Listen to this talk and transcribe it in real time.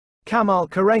Kamaal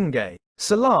Karenge,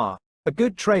 Salaar, a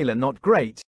good trailer not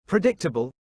great,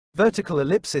 predictable. Vertical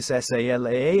ellipsis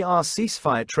SALAAR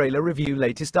CEASEFIRE trailer review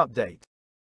latest update.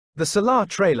 The Salaar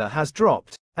trailer has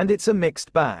dropped, and it's a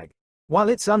mixed bag. While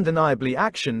it's undeniably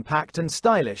action-packed and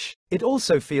stylish, it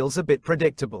also feels a bit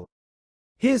predictable.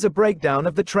 Here's a breakdown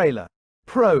of the trailer.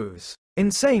 Pros.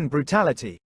 Insane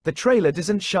brutality. The trailer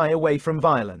doesn't shy away from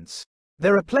violence.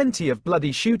 There are plenty of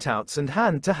bloody shootouts and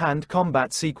hand-to-hand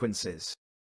combat sequences.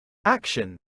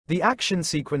 Action. The action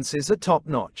sequences are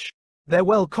top-notch. They're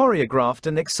well choreographed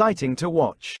and exciting to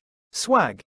watch.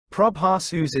 Swag.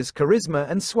 Prabhas oozes charisma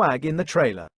and swag in the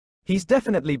trailer. He's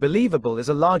definitely believable as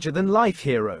a larger-than-life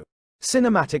hero.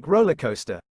 Cinematic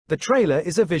rollercoaster. The trailer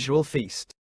is a visual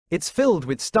feast. It's filled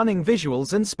with stunning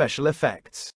visuals and special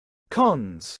effects.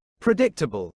 Cons.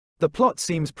 Predictable. The plot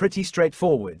seems pretty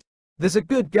straightforward. There's a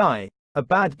good guy, a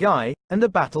bad guy, and a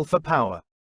battle for power.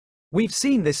 We've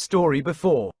seen this story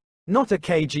before. Not a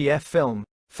KGF film.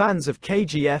 Fans of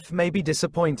KGF may be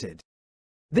disappointed.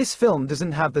 This film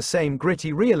doesn't have the same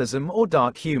gritty realism or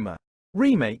dark humor.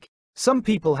 Remake. Some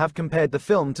people have compared the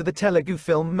film to the Telugu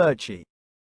film Mirchi.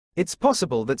 It's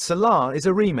possible that Salaar is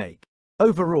a remake.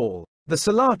 Overall, the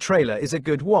Salaar trailer is a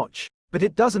good watch, but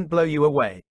it doesn't blow you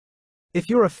away. If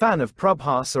you're a fan of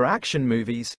Prabhas or action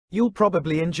movies, you'll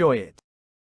probably enjoy it.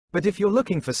 But if you're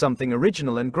looking for something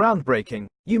original and groundbreaking,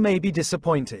 you may be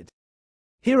disappointed.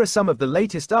 Here are some of the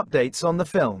latest updates on the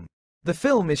film. The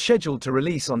film is scheduled to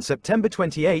release on September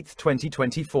 28,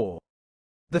 2024.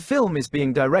 The film is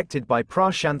being directed by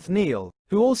Prashant Neel,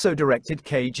 who also directed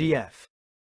KGF.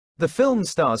 The film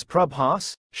stars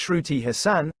Prabhas, Shruti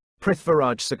Hassan,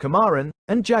 Prithviraj Sukumaran,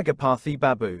 and Jagapathi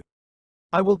Babu.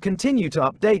 I will continue to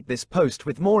update this post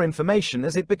with more information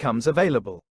as it becomes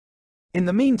available. In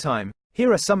the meantime,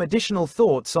 here are some additional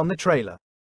thoughts on the trailer.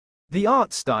 The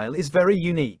art style is very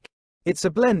unique. It's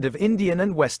a blend of Indian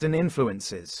and Western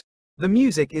influences. The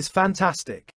music is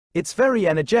fantastic. It's very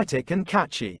energetic and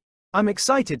catchy. I'm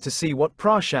excited to see what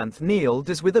Prashant Neel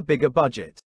does with a bigger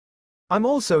budget. I'm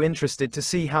also interested to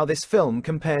see how this film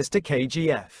compares to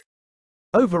KGF.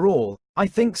 Overall, I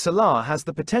think Salaar has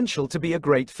the potential to be a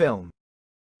great film.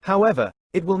 However,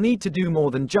 it will need to do more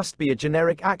than just be a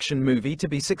generic action movie to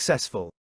be successful.